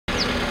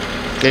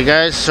Okay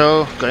guys,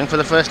 so going for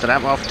the first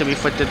lap after we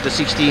fitted the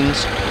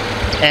 16s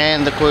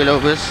and the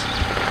coilovers.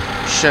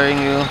 Showing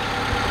you,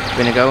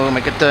 gonna go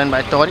make a turn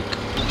by Tariq.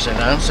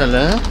 Salam,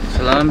 salam.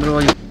 Salam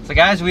bro. So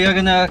guys, we are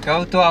gonna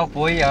go to our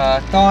boy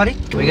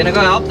Tariq. We're gonna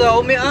go help the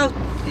homie out.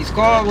 His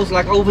car was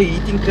like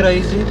overheating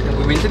crazy.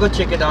 We went to go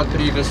check it out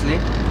previously,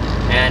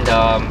 and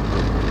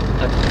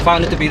I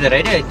found it to be the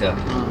radiator.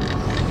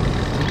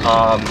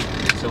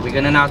 So we're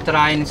gonna now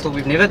try and install.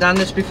 We've never done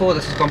this before.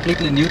 This is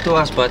completely new to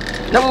us, but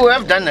no, we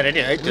have done the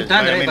radiator. We've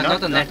done it, but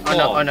not on that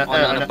car. On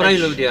a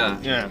Prelude, yeah.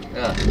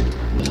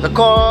 The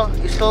car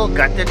is still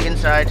gutted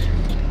inside.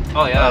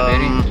 Oh yeah,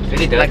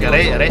 very dirty. Like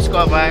a race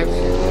car vibes.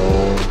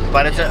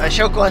 But it's a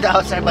show car on the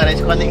outside, but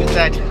race car on the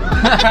inside.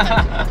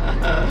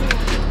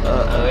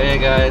 Yeah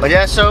guys. But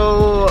yeah,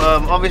 so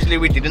obviously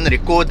we didn't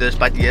record this,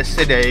 but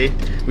yesterday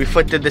we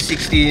fitted the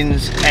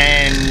 16s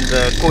and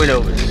the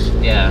coilovers.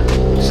 Yeah.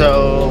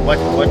 So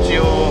what's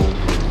your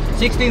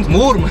 16's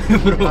more, bro.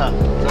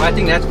 So I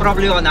think that's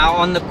probably now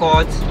on the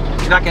cards.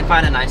 If I can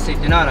find a nice seat,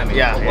 you know what I mean?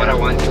 Yeah. What I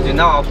want, because you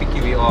know how picky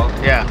we are.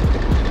 Yeah.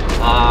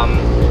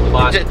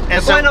 But the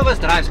coilovers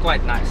drives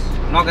quite nice.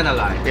 I'm not gonna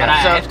lie. Yeah, but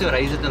I have to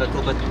raise it a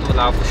little bit to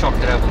allow for shock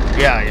travel.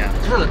 Yeah.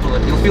 Just a little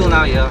bit. You'll feel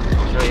now, yeah.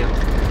 I'll show you.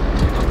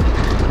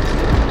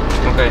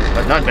 Okay.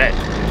 But not bad.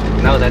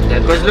 No, that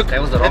look, that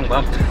was the wrong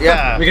bump.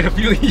 Yeah. We're gonna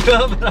feel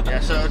here, bro. Yeah,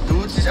 so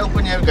Dudes is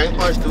open here, going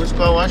past Dudes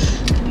car wash.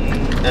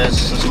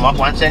 There's Mark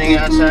 1 standing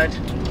outside.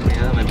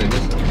 Yeah, my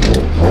goodness.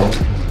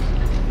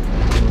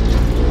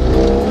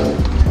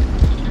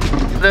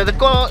 The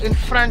car in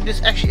front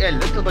is actually a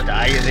little bit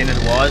higher than it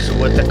was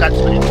with the cut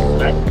springs,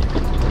 right?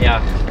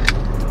 Yeah.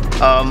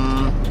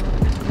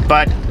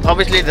 But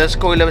obviously this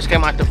coilovers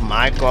came out of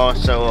my car,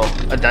 so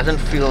it doesn't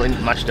feel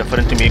much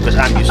different to me because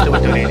I'm used to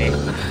it already.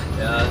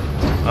 Yeah.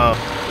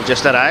 We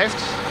just arrived.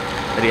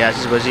 Riaz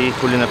is busy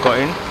pulling the car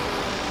in. We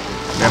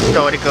have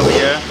Tariq over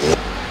here.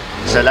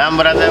 Salam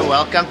brother,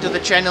 welcome to the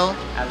channel.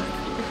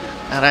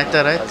 Alright.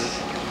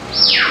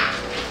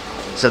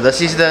 So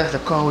this is the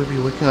car we'll be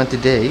working on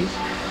today.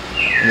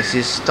 And this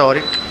is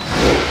Tariq,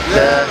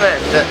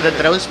 the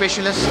drone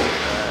specialist.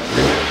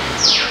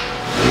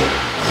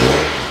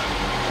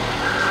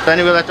 Turn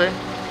the wheel that way.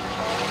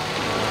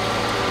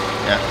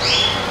 Yeah.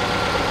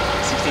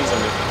 16's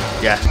on it.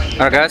 Yeah.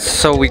 Alright guys,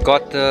 so we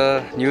got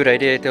the new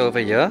radiator over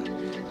here.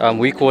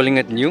 We're calling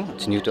it new.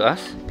 It's new to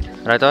us.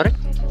 Right, Tariq?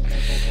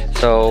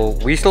 So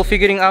we're still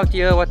figuring out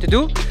here what to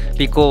do,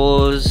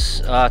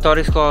 because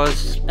Tariq's car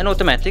is an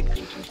automatic.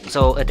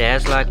 So it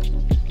has like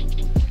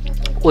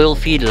oil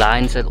feed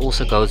lines that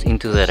also goes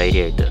into the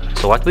radiator.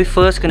 So what we're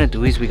first gonna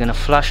do is we're gonna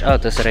flush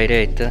out this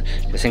radiator,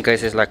 just in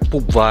case there's like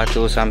poop water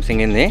or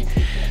something in there.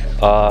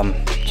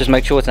 Just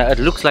make sure it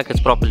looks like it's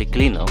properly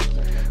clean though,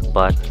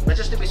 but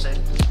just to be safe.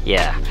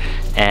 yeah.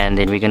 And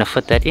then we're gonna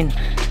fit that in.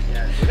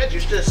 Yeah, we're not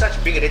used to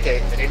such big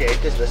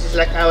radiators. This is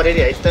like our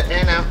radiator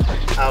and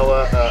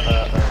our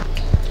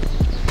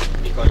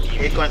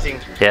aircon thing.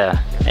 Yeah.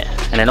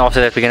 And then after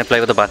that we're gonna play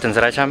with the buttons,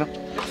 right Shamil?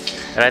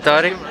 Right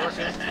Tariq?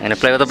 Gonna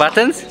play with the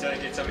buttons?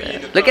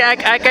 Look,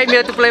 I came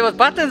here to play with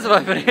buttons,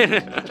 my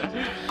friend.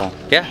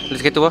 Yeah,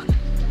 let's get to work.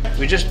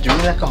 We're just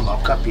doing like a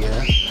mock-up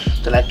here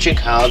to like check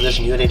how this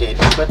new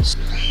radiator fits.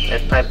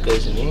 That pipe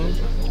goes in here,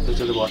 goes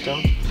to the bottom,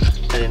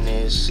 and then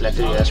there's, like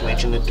Riaz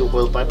mentioned, the 2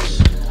 oil pipes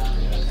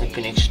that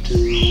connects to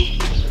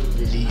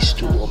these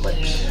 2 oil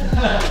pipes.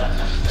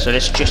 So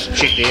let's just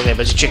check there. They're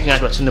busy checking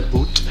out what's in the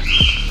boot.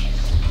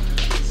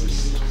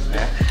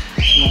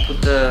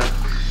 Put the...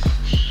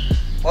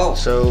 Oh,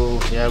 so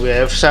yeah, we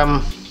have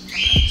some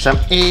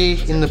air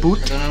in the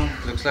boot. I don't know,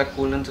 looks like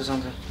coolant or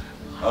something.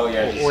 Oh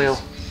yeah. Oil.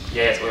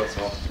 Yeah, it's oil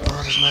small.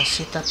 Oh, there's my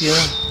setup here.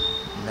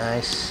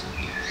 Nice.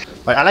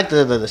 But I like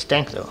the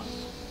tank though.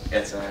 Yeah,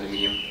 it's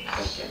aluminium.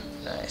 Okay.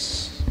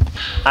 Nice.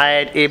 I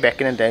had air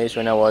back in the days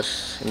when I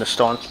was in the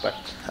stance, but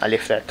I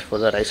left that for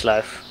the race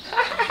life.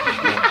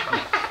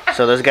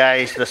 So this guy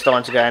is the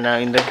stance guy now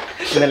in the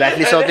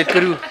lightly salted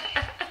crew.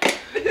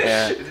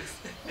 Yeah.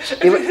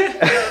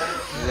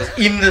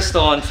 In the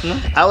stance, no?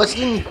 I was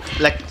in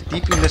like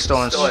deep in the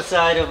stance.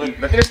 Inside of it.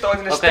 Not in the stance,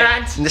 in the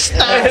stance. In the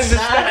stance.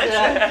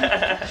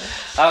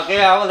 Okay,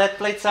 how will that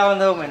plate sound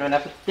though, man? When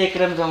I take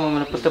them, I'm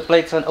gonna put the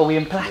plates on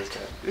OEM plat.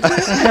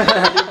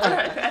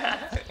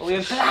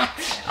 OEM plat.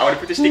 I want to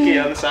put a sticker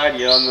here on the side,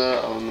 here on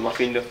the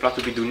muffin, the plat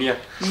op die dunia.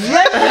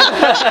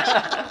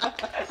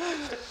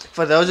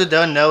 For those who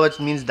don't know, it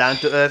means down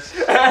to earth.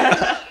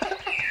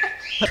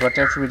 What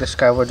have we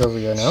discovered over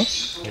here now?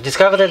 You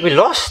discovered that we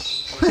lost?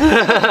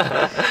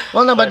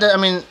 Well, no, but I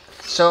mean,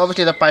 so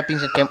obviously the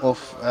pipings that came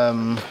off,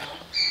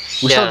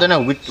 we still don't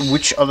know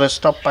which of the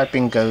stop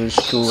piping goes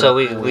to. So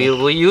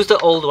we use the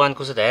old one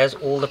because it has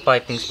all the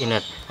pipings in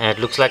it, and it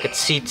looks like it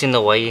seats in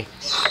the way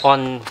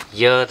on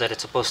here that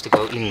it's supposed to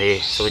go in there.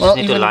 So we just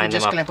need to line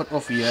them up. Just clamp it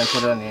off here and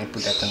put it on here,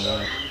 put that on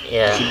there.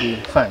 Yeah. It should be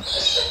fine.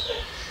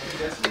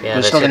 Yeah, We're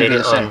that's still gonna already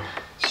do the same. on.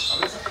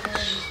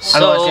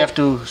 Otherwise, So you have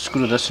to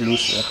screw this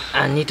loose.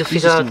 I need to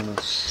figure out. No,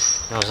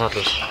 it's not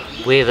loose.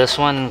 Where this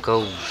one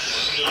goes.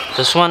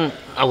 This one,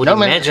 I would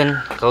imagine,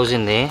 goes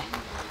in there.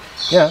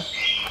 Yeah.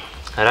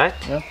 Alright?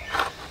 Yeah.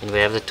 And we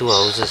have the two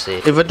hoses there.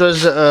 If it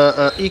was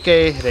a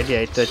EK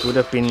radiator, it would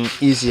have been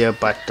easier,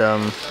 but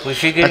We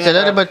figured it's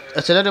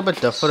a little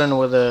bit different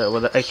with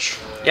the H.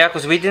 Yeah,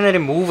 because we didn't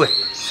remove it,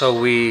 so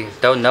we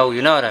don't know,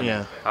 you know what I mean?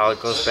 Yeah. How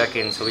it goes back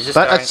in. So we just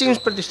But trying it seems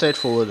pretty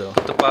straightforward though.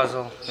 to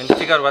puzzle and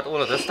figure out what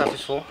all of this stuff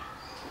is for.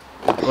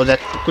 Or that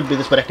could be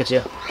this brackets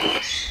here.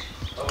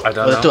 I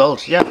don't Or the know. two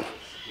holes, yeah.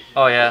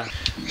 Oh yeah.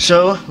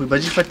 So we're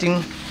busy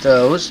fitting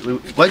the hose.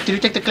 Wait, did you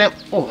take the clamp?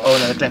 Oh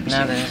no, the clamp is No,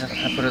 here. there isn't.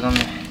 I put it on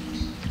there.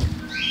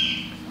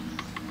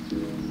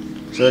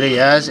 So there he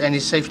has, and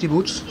his safety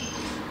boots.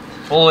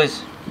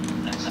 Always.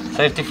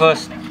 Safety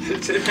first.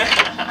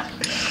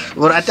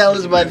 What I tell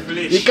is, but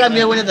you come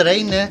here when it's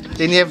rain,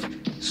 then you have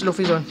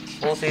sluffies on.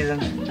 All season.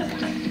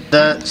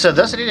 So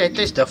this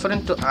radiator is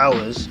different to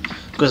ours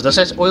because this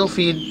has oil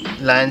feed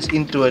lines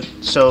into it.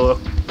 So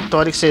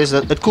Tariq says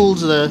that it cools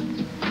the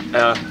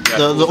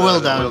oil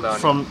down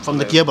from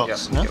the gearbox,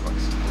 Yeah, no?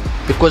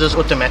 gearbox. Because it's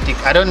automatic.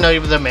 I don't know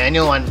if the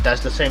manual one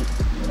does the same.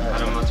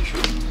 I'm not too sure.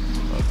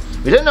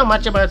 We don't know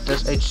much about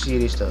this H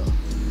series though.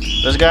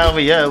 This guy over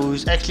here,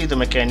 who's actually the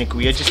mechanic,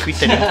 we are just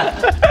tweeting him.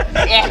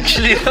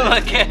 Actually,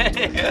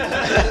 okay.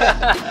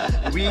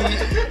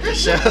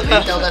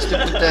 They told us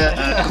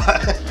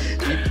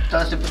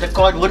to put the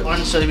cardboard on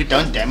so that we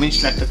don't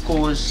damage like the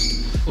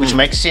cores, which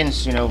makes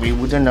sense. You know, we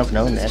wouldn't have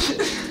known that.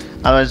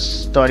 I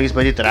was Tariq's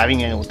buddy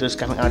driving and water's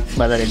coming out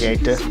by the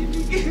radiator.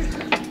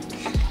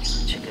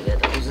 Check it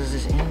out. Hoses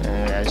is in.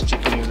 I was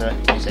checking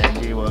if his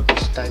handiwork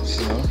is tight,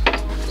 you know.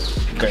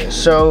 Okay,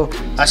 so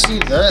I see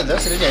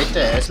this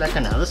radiator has like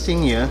another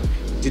thing here.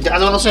 Did the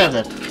other one also have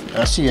that?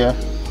 I see here.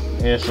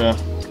 Here's a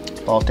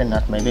bolt and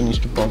nut. Maybe it needs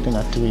to bolt and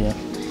nut to here.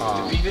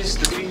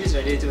 The previous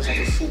radiator was like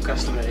a full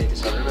custom radiator,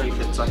 so I don't know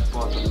if it's like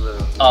part of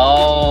the.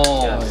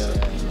 Oh. Yeah,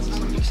 that's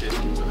what you said.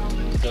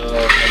 The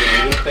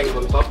aluminum tank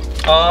on top,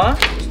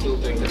 steel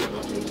tank at the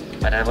bottom.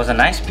 But that was a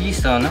nice piece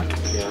though, no?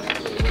 Yeah.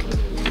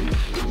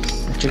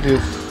 Check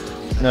if.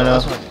 No,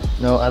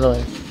 other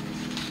way.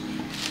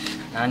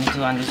 Now I need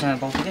to undo some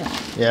bolt again.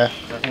 Yeah,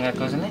 Do I think that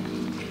goes in there?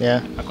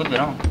 yeah, I could be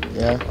wrong.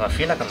 yeah. Well, I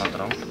feel like I'm not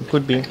wrong.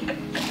 Could be.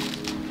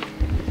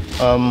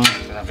 I'm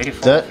very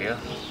full of here.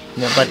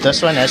 Yeah, but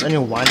this one has only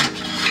one.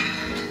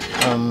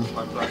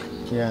 One plug.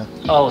 Yeah.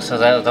 Oh, so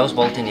those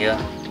bolt in here.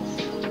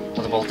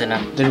 Or the bolt in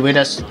there. Then where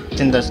does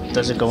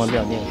it go on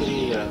beyond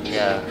here?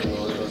 Yeah.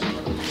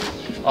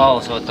 Oh,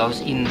 so it goes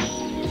in.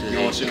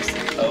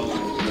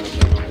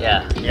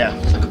 Yeah. Yeah.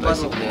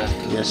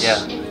 Yes.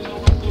 Yeah.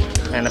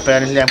 And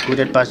apparently I'm good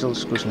at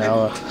puzzles because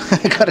now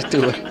I gotta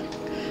do it.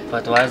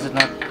 But why is it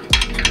not?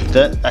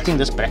 I think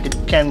this bracket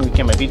we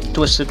can maybe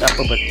twist it up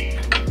a bit.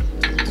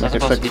 It's not Make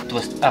it supposed to fit. be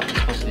twisted up. It's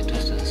supposed to be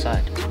twisted to the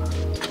side.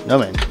 No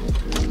man.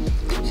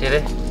 See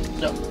there?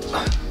 No.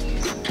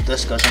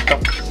 This goes on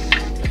top.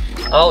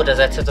 Oh, does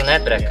that sit on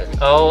that bracket?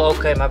 Oh,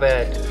 okay, my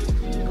bad.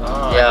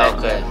 Oh, Yeah,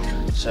 okay.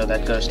 So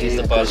that goes Here's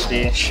there, the goes puzzle.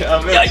 there.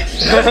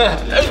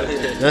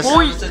 This, I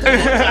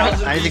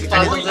need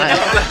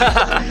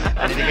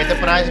to get the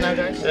prize now,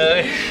 guys.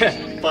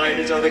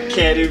 Pirates of the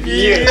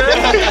Caribbean.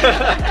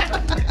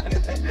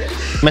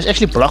 Must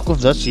actually block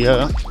with this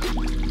here,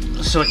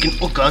 so it can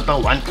all go out by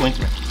one point.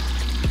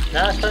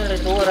 No, it's fine.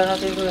 Let's go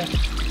around everywhere.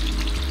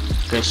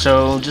 Okay,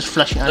 so just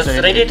flushing out This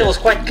the radiator was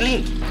quite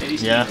clean.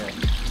 Yeah,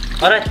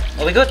 Alright,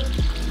 are we good?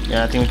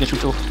 yeah, I think we can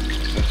switch off.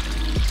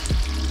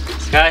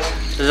 Guys,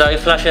 this is how you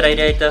flush a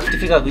radiator. To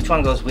figure out which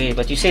one goes where,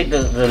 but you said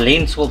the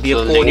lengths will be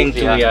So according length,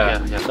 to,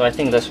 yeah. So I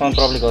think this one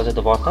probably goes at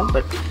the bottom.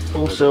 But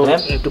also Yeah.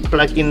 to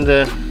plug in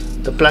the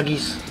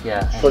pluggies.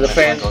 Yeah, For the this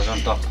fan. one goes on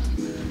top.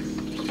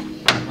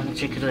 I want to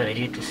check if the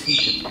radiator is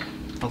seated.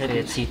 Okay,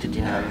 it's seated,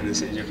 yeah.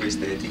 This is your first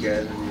dirty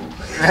guy.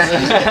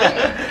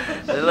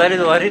 What is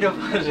worried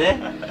about that?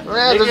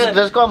 Yeah,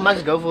 this car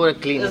must go for a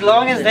clean. As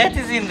long as that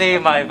is in there,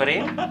 my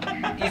friend,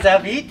 it's a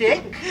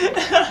beating.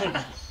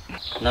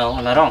 No,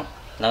 am I wrong?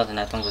 No, then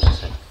that one goes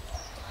inside.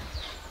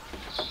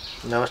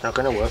 No, it's not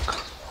gonna work.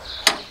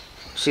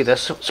 See,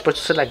 that's supposed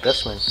to sit like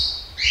this, man.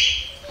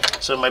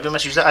 So maybe we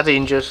must use the other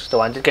hinges, the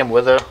one that came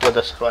with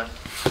this one.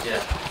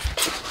 Yeah.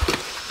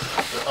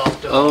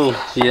 Oh,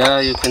 yeah,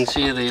 you can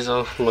see these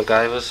are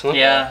MacGyvers, no?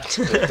 Yeah.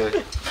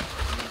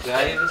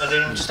 Guys. And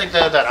then just take the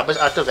rubbers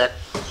out of that.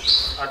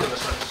 Out of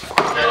this one.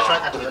 Yeah, that's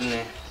right, out of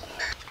this.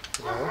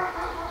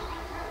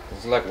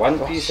 It's like one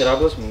piece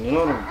rubbers, you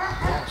know.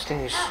 Yeah, this thing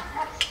is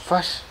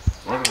fast.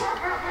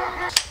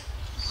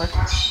 What?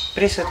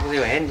 Press it with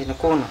your hand in the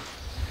corner.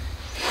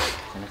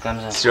 And it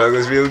comes out.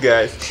 Struggles real,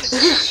 guys.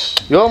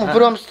 Yo,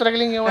 bro, I'm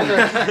struggling here.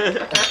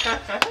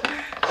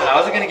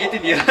 How's it gonna get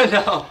in here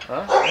now?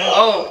 Huh?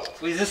 Oh,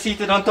 we just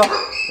seated on top.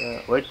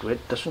 Wait,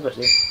 this one goes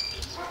there.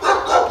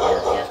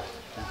 Yeah.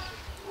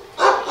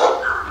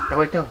 No,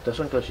 wait, no, this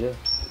one goes here.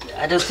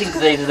 I don't think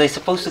they're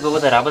supposed to go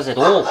with the rubbers at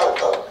all.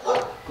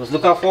 Because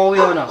look how far we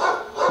are now.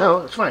 No,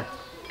 it's fine. Is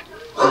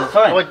it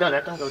fine? Oh, wait, no,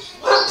 that one goes.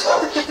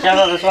 Yeah,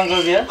 no, this one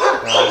goes here.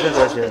 No, this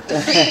one goes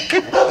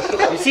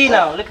here. You see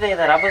now, look there,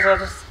 the rubbers are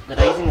just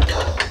raising it.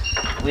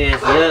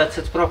 Whereas here it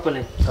sits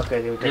properly.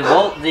 Okay, there we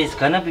go. There's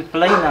gonna be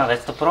play now,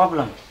 that's the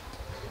problem.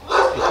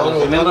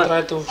 You can't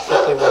try to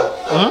fit them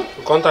in.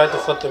 You can't try to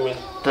fit them in.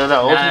 The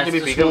holes need to be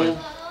bigger, man.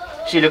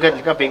 See, look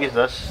how big is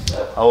this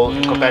hole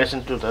in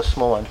comparison to this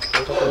small one.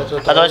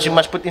 Otherwise, you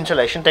must put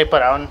insulation tape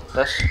around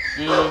this.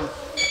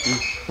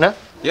 No?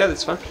 Yeah,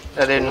 that's fine.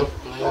 And then.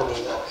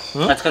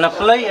 It's gonna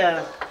play.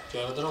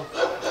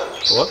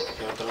 What?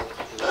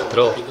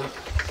 Draw.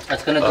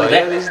 It's gonna do Yeah,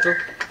 that. this is draw.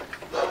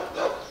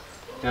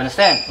 You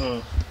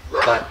understand?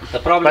 But the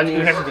problem But you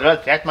is. have to draw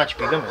that much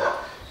bigger, man.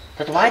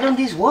 But why don't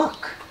these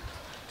work?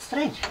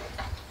 Strange.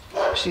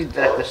 See,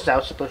 that this is how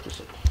it's supposed to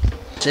sit.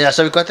 So yeah,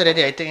 so we got the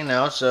radiator in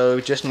now, so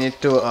we just need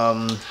to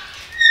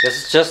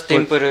This is just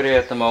temporary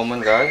at the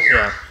moment, guys.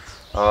 yeah.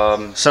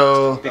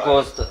 So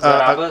Because the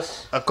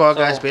rubbers. a car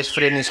guy's best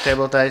friend is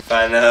cable tie.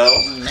 I know.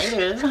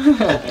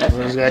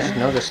 Those guys should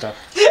know this stuff.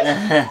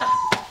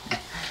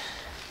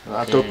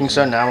 I'm talking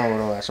so now,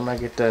 bro. So I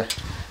get the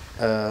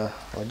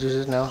what is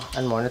it now?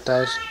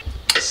 Unmonetized.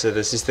 So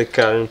this is the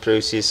current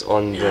process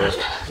on the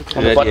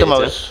bottom radiator.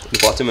 hose. The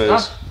bottom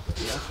hose.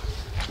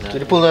 So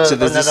they pull the. So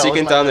this is the another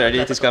second hose time the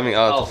radiator is coming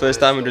out. The first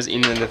time it was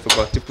in and they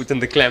forgot to put in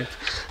the clamp.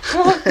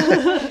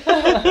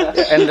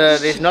 and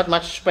there's not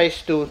much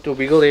space to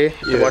wiggle there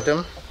at the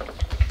bottom.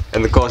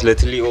 And the car's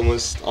literally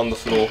almost on the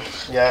floor.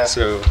 Yeah.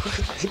 So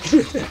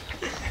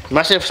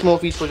Must have small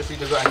feet for the feet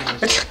to go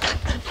underneath.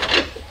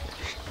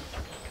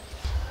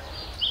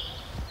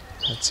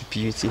 that's a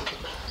beauty.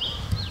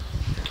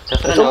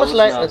 It's almost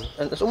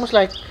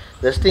like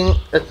this thing.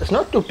 It's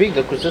not too big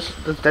though, because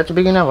that's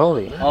big enough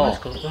already. Oh.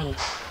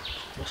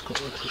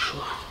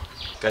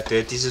 Got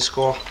dirty is a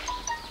score.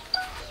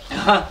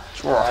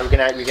 We're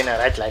gonna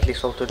write lightly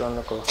salted on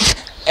the car.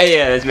 Hey,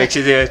 yeah, that makes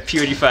it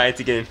purified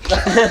again.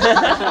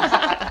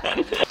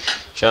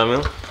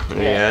 Shamil,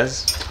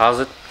 yes. How's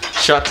it?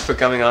 Shot for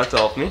coming out to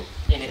help me.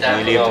 I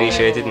really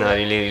appreciate it, and I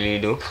really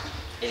do.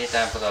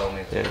 Anytime for the home.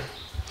 Yeah.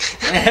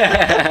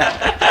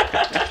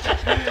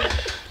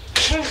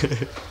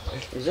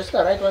 Is this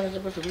the right one it's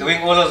supposed to be?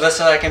 Doing all of this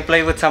so I can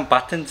play with some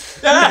buttons.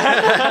 That's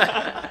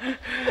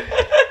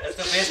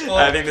the best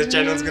part. I think this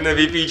channel's gonna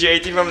be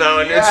PG-18 from now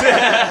on.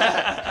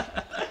 Yeah,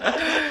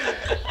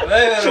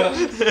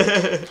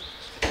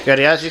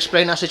 Riaz,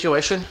 explain our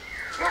situation.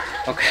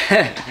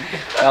 Okay,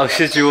 our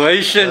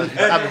situation.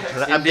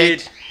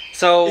 Indeed.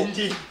 So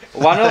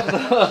one of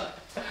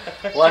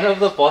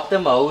the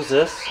bottom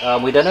hoses,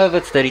 we don't know if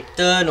it's the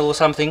return or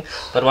something,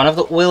 but one of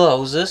the oil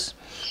hoses,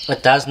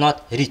 it does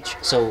not reach.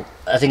 So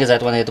I think it's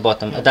that one at the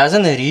bottom. It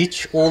doesn't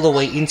reach all the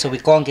way in, so we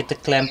can't get the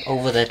clamp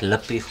over that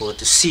lip before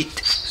to seat.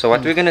 So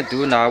what we're gonna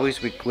do now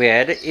is we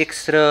had an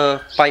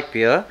extra pipe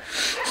here,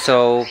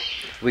 so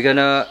we're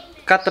gonna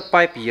cut the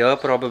pipe here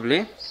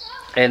probably,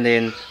 and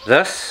then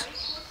this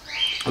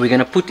we're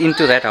gonna put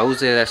into that hose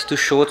there that's too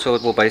short, so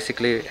it will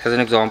basically, as an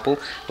example,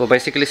 will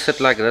basically sit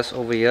like this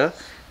over here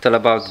till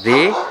about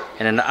there,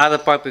 and then the other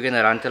pipe we're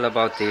gonna run till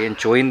about there and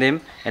join them,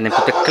 and then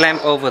put the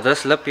clamp over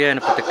this lip here and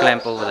put the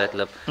clamp over that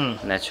lip, and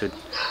that should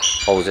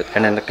hose it,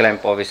 and then the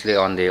clamp obviously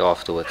on there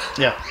afterwards.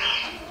 Yeah.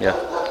 Yeah.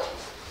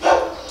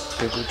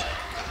 Very good.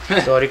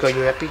 So Rico,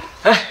 you happy?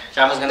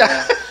 Shama's gonna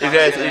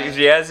If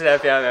Riaz is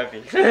happy, I'm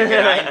happy.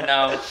 right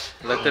now,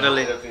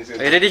 literally. Are you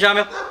ready,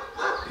 Shamil?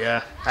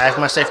 Yeah. I have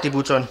my safety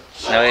boots on.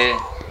 No way.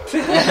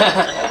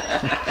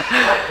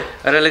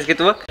 Alright, let's get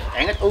to work.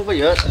 Hang it over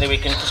here and then we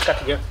can just cut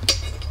here.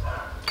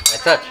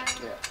 Like that?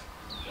 Yeah.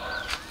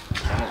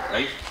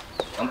 Right.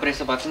 Don't press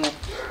the button.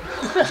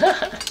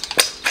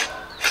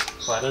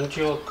 Why don't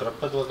you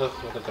grip it with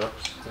the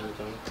grips?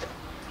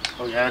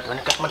 Oh yeah, I want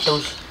to cut my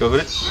toes. Go for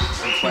it.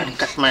 I want to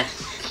cut my...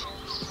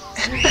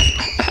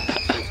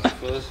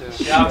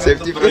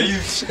 Safety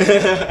first.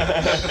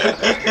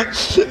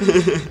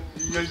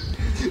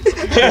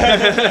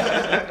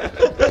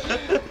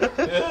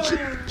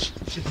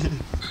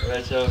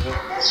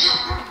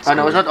 Oh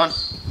no, it's not on.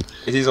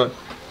 It is on.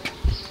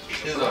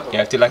 You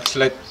have to like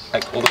slide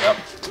like all the way up.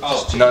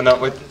 Oh. No,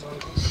 wait.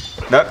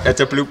 No, that's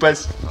a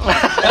bloopers.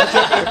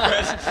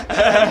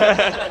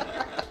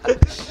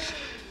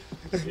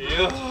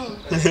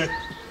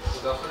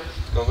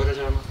 Go for it,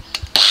 Jama.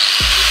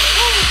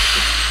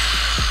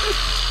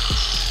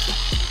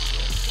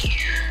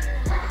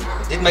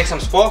 Did make some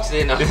sparks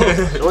there now.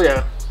 Oh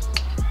yeah.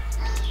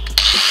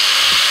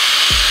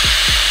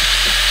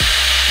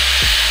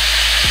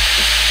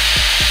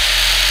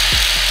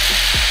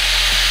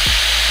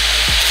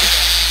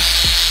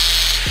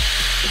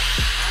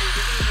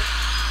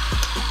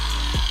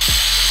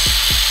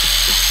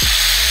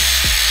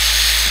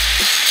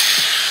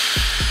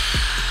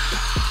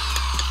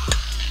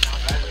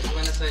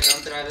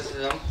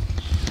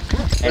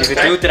 And if you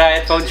do try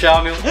it, phone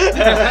Shamil.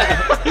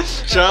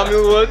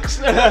 Shamil works.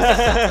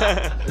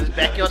 This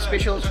backyard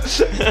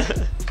specials.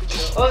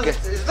 Oh, Okay.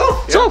 it's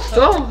go.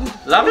 So.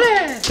 Lovely.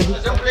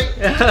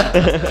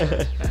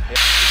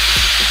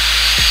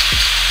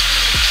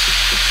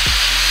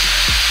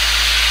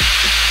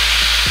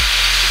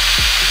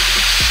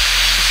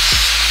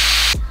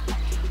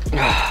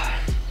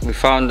 We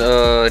found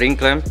a ring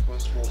clamp.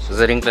 This is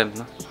a ring clamp,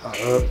 no?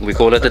 We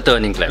call it a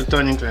turning clamp.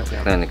 Turning clamp,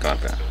 yeah. Turning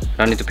clamp, yeah.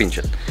 Don't need to pinch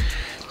it.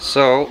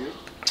 So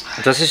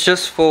This is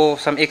just for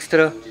some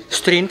extra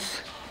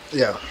strength.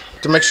 Yeah,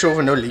 to make sure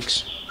for no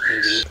leaks.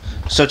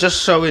 So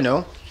just so we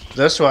know,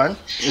 this one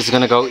It's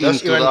gonna go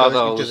this into one the goes other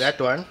into hose, that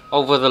one.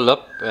 over the lip,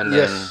 and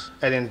Yes,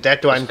 and then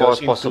that one then as far goes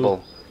as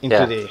possible. into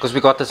Yeah, there. because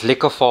we got this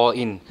liquor fall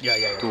in Yeah,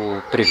 yeah, yeah.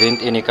 to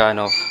prevent any kind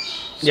of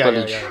Yeah,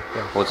 spillage.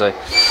 yeah. Would say.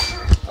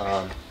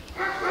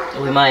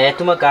 We might have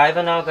to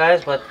MacGyver now,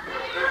 guys, but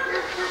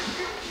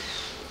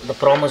the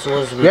promise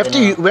was We have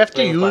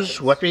to use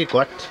what we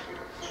got.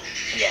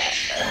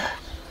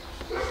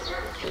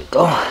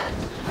 Go.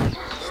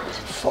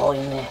 Fall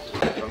in there.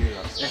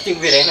 I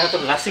think we ran out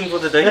of nothing for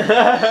the day.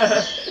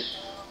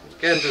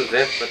 Can do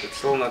that, but it's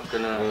still not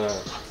gonna.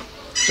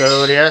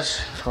 So yes,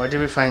 what did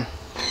we find?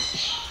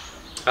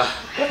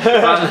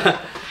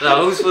 The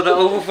hose for the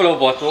overflow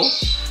bottle.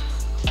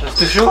 That's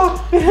too short.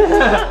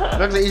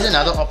 Look, there is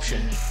another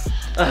option.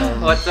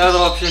 What's the other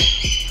option?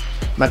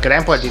 My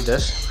grandpa did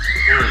this.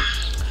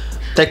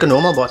 Take a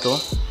normal bottle,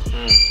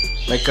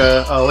 like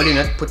a hole in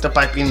it, put the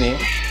pipe in there,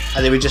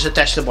 and then we just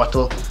attach the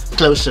bottle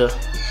closer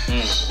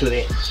to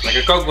there. Like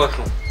a Coke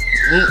bottle.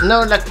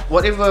 No, like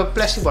whatever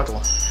plastic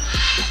bottle.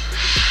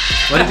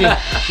 What do you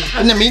think?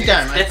 In the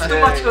meantime, That's too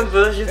much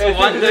conversion for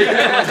one day.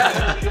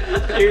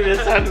 The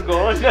sun's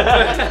gone.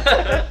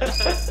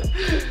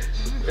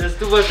 It's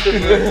too much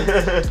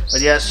conversion.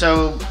 but yeah,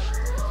 so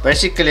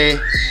basically,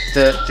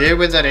 there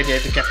where the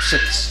radiator cap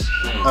sits,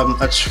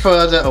 it's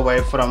further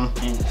away from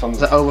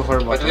the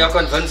overflow But we bottle. are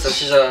convinced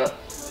this is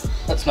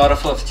it's not a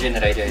 5th gen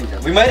radiator.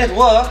 We made it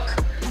work.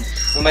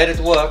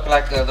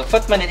 Like the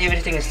fitment and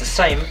everything is the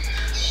same.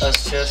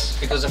 It's just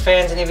because the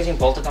fans and everything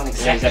bolted on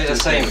exactly the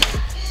same.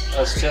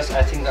 It's just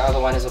I think the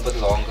other one is a bit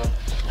longer.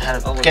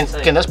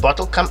 Can this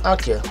bottle come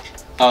out here?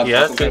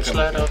 Yeah, it can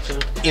slide out too.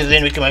 And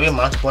then we can maybe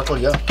mount the bottle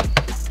here.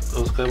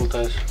 Those cable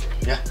ties.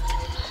 Yeah.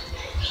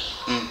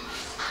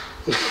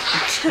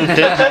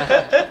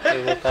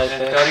 Cable ties.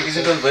 Karik is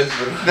convinced,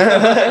 bro.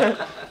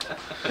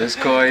 This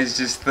guy is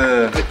just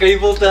the. The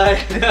cable tie.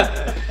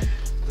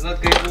 It's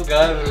not cable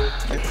guy, bro.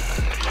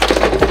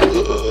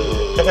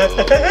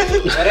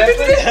 What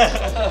happened?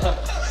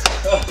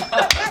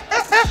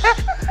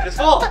 It's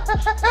full.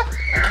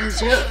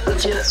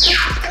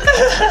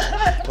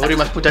 Or you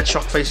must put that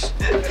shock face.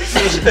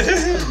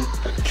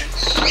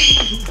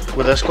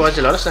 With the squads,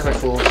 a lot of stuff at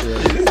full.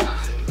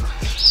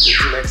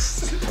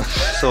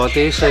 So what do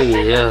you say?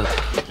 Yeah.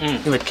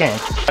 If it can.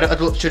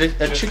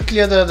 It should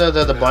clear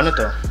the bonnet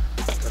though.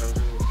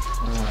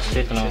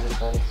 Straight now.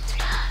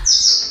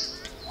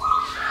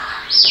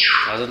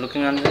 How's it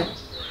looking under there?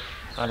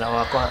 Oh no,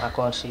 I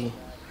can't see.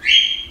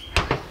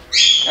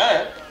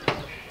 Yeah,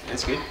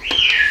 it's good.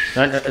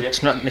 No,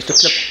 it's not, it's the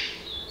clip.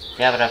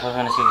 Yeah, but I first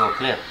want to see if it's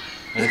clear.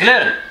 Is it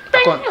clear? I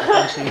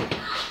can't see.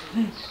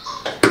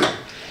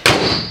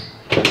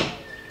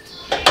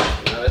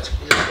 No, that's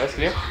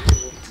clear.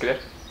 It's clear.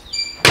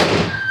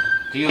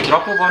 Do you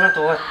drop a bonnet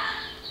or what?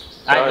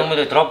 I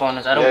normally drop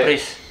bonnets, I don't Yeah.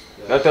 press.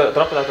 No,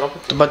 drop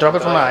it. But drop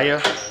it from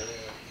higher.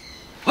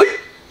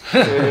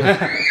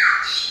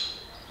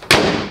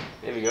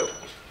 There we go.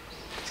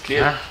 It's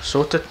clear. Yeah,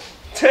 sorted.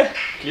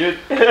 Clear.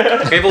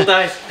 Cable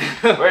ties.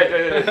 Wait.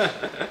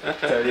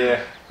 So yeah.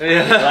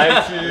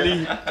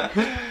 Lightly.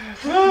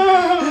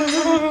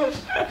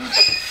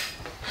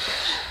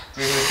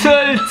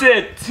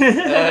 Salted.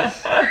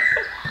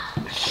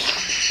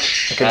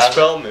 I can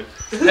spell man.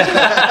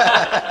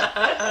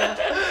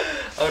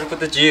 I would put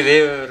the G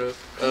there, bro.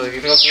 Oh,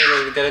 you can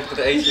put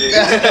the H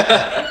there.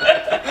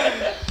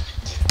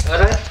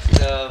 Alright,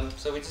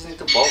 so we just need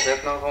to bolt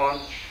that now on.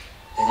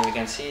 And then we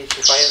can see if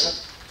she fires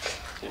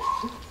it.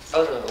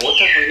 Oh, the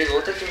water, we need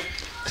water too.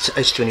 It's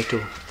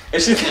H22.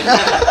 Is it?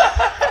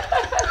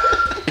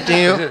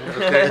 Continue.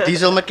 The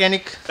diesel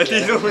mechanic.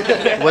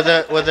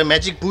 With a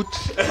magic boot.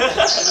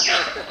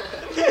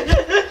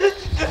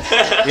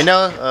 You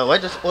know,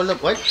 what is all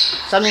of what?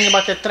 Something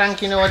about the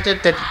trunk, you know what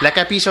that Black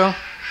Eyed Peas song?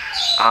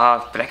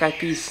 Black Eyed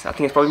Peas. I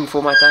think it's probably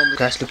before my time.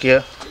 Guys, look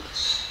here.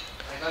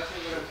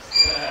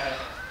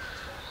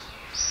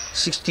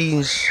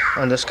 16s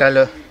on the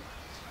scaler.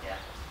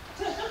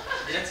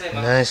 Didn't say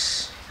much.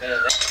 Nice.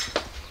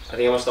 I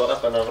think I must start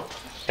up now.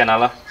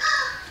 Canala.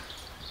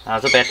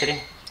 How's the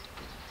battery?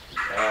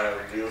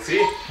 We'll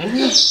see.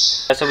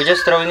 So we're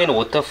just throwing in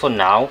water for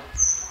now.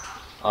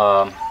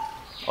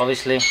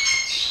 Obviously,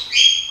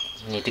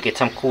 we need to get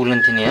some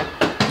coolant in here.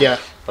 Yeah.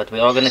 But we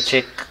are gonna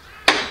check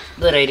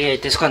the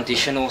radiator's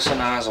condition also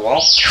now as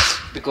well,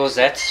 because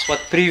that's what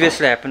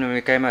previously happened when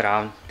we came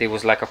around. There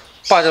was like a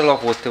puddle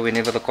of water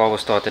whenever the car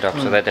was started up,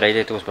 so that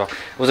radiator was blocked.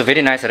 It was a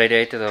very nice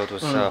radiator though. It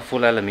was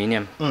full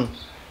aluminium,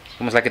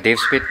 almost like a dev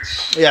spit.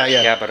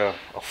 Yeah. But a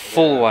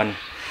full one.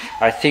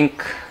 I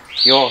think,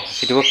 yo,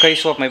 if you do a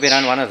case swap, maybe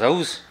run one of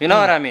those. You know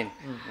what I mean?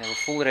 You have a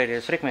full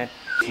radiator, frick man.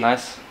 It's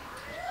nice.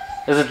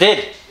 Is it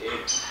dead?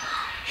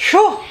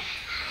 Sure.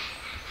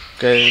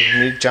 Okay,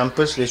 need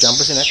jumpers. There's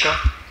jumpers in that car.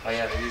 Oh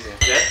yeah, they're easy.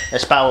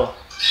 There's power.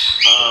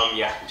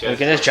 Yeah. You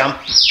can just jump.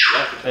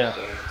 Yeah.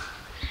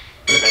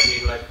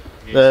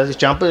 The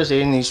jumper is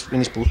in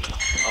his boot.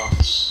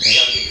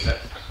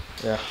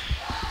 Yeah.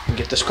 And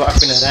get the car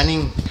up and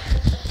running.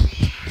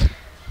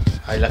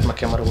 I let my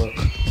camera work.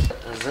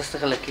 Is this the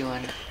gelukkige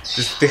one?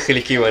 Dis te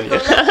gelukkig man.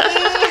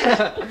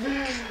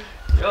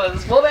 Yo, is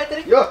this full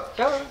battery? Yeah.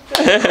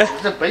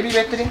 It's a baby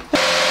battery.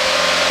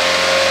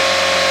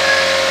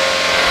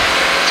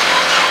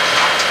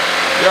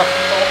 Ja,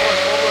 almost.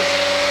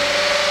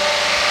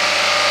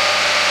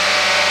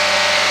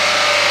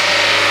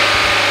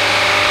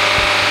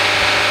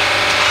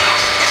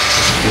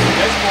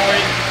 Yes boy.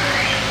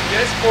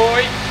 Yes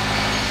boy.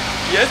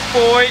 Yes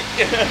boy.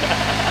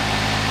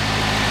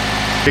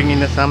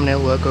 Bringing the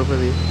thumbnail work over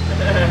there.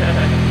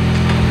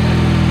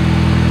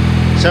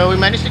 So we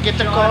managed to get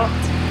the car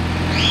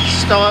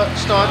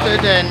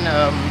started and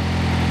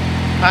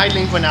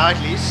idling for now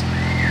at least.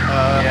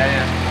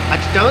 I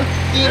don't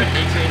think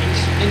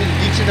any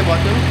leaks at the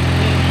bottom,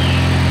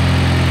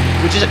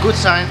 which is a good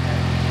sign.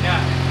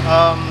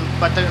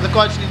 But the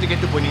car just needs to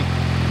get to Bunny.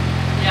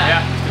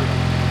 Yeah.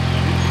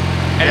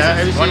 And Yeah,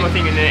 there's one more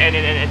thing and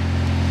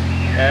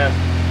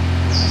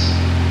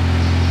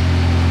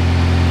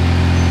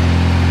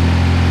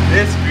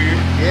this food.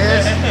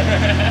 Yes.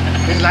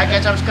 Please like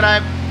and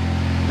subscribe.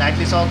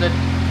 Lightly salted.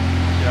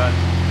 Yeah.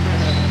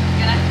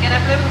 Can I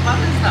play with the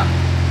buttons now?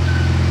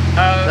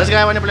 This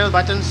guy want to play with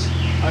buttons.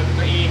 Oh,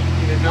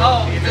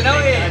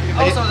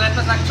 so that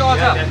was like charge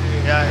up.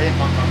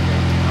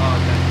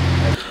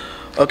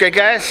 Okay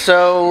guys,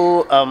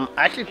 so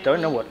I actually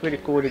don't know what we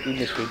recorded in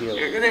this video.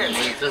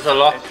 There's a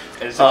lot.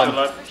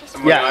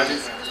 Yeah,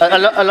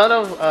 a lot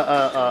of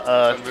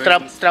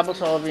trouble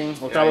solving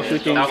or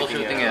troubleshooting.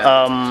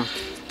 Yeah.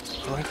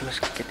 Wait, let's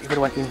get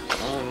everyone in.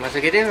 Must I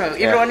get in?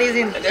 Everyone is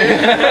in.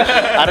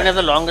 I don't have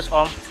the longest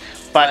arm,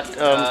 but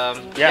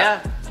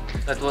yeah.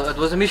 It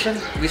was a mission.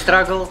 We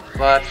struggle,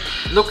 but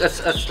look,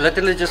 it's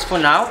literally just for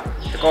now.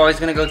 The car is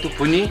gonna go to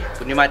Puni.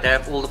 Puni might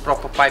have all the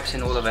proper pipes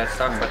and all of that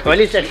stuff. But well,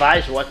 it's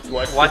advised what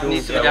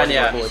needs to be done.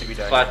 Yeah,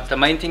 but the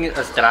main thing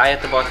is dry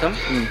at the bottom.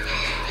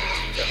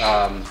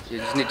 You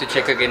just need to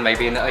check again,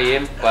 maybe in the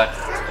AM. But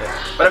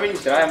I mean,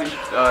 it's dry. I mean,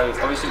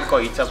 obviously the car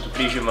heats up, the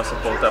pressure must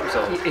have built up. So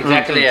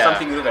exactly, yeah.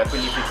 Something would have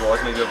happened if it was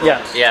maybe a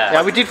problem.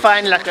 Yeah, we did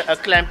find like a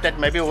clamp that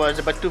maybe was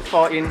a bit too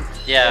far in.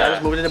 Yeah. I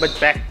just moved it a bit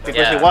back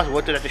because it was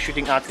water that was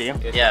shooting out there.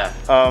 Yeah.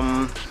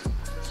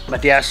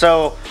 But yeah,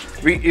 so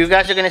you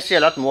guys are gonna see a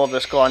lot more of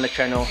this car on the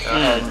channel.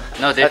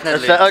 No, definitely.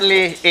 It's the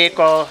only air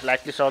car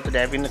like this all to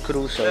have in the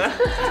crew, so.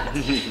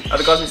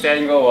 Other cars been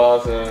standing for a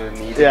while, so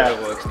need to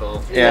work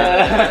still.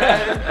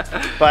 Yeah.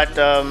 But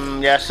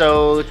yeah,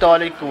 so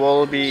Tariq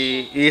will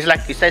be. He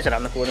stays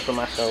around the corner from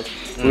us, so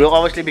we will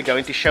obviously be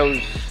going to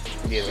shows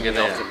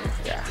together.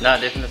 Yeah. No,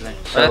 definitely.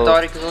 So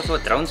Tariq is also a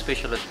drone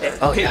specialist.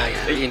 Oh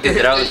yeah. Into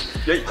drones.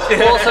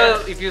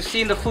 Also, if you've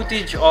seen the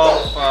footage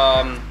of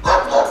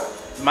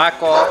my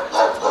car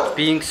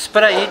being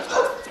sprayed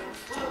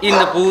in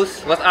the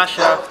booth with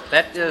Ashraf,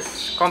 that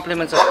is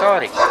compliments of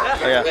Tariq.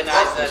 Oh, yeah.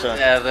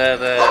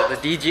 The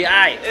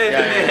DJI.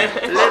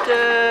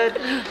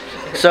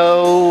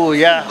 So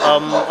yeah,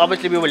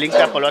 obviously we will link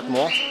up a lot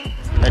more.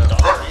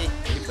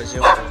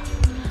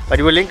 But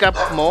we will link up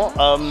more.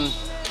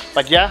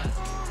 But yeah,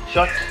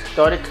 shot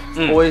Tariq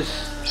always.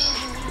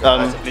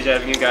 It's a pleasure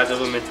having you guys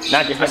over, man.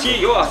 I see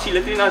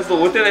literally now it's the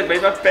water that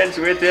made my pants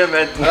wet there,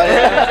 man. I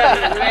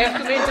have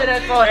to mention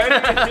that part.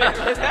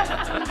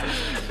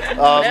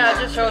 Yeah, it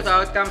just shows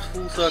how it comes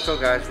full circle,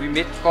 guys. We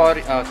met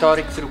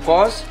Tariq through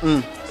cars.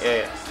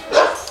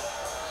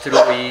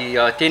 We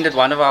attended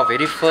one of our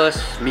very first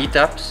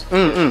meetups,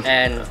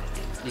 and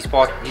he's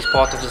part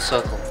of the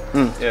circle.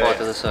 Part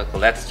of the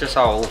circle. That's just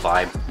our whole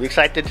vibe. We're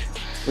excited.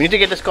 We need to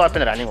get this car up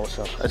and running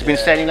also. It's been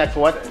standing like for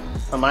what?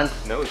 A month?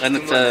 No, and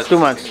it's 2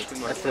 months.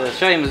 It's a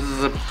shame. This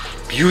is a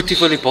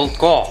beautifully built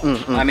car.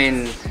 I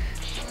mean,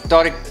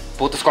 Tariq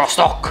bought this car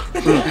stock.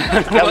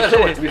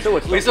 Yeah,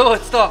 we saw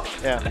it stock.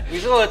 Yeah. We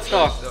saw it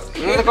stock.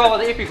 This is the car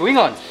with the epic wing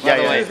on, by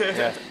the way.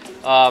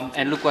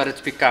 And look what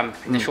it's become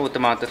in a short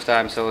amount of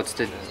time. So it's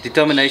the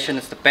determination,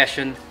 it's the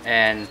passion,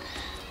 and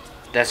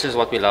that's just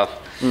what we love.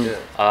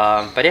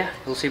 But yeah,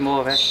 we'll see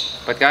more of it.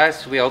 But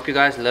guys, we hope you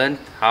guys learned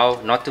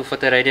how not to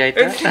fit a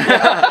radiator.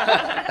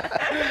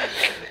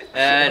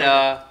 And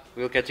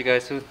we'll catch you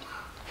guys soon.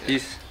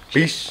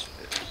 Peace.